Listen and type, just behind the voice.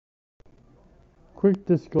quick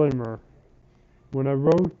disclaimer. When I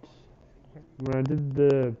did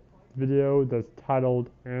the video that's titled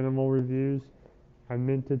Animal Reviews, I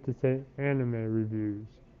meant it to say Anime Reviews.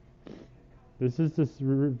 This is the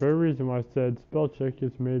very reason why I said spell check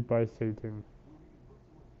is made by Satan.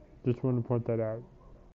 Just want to point that out.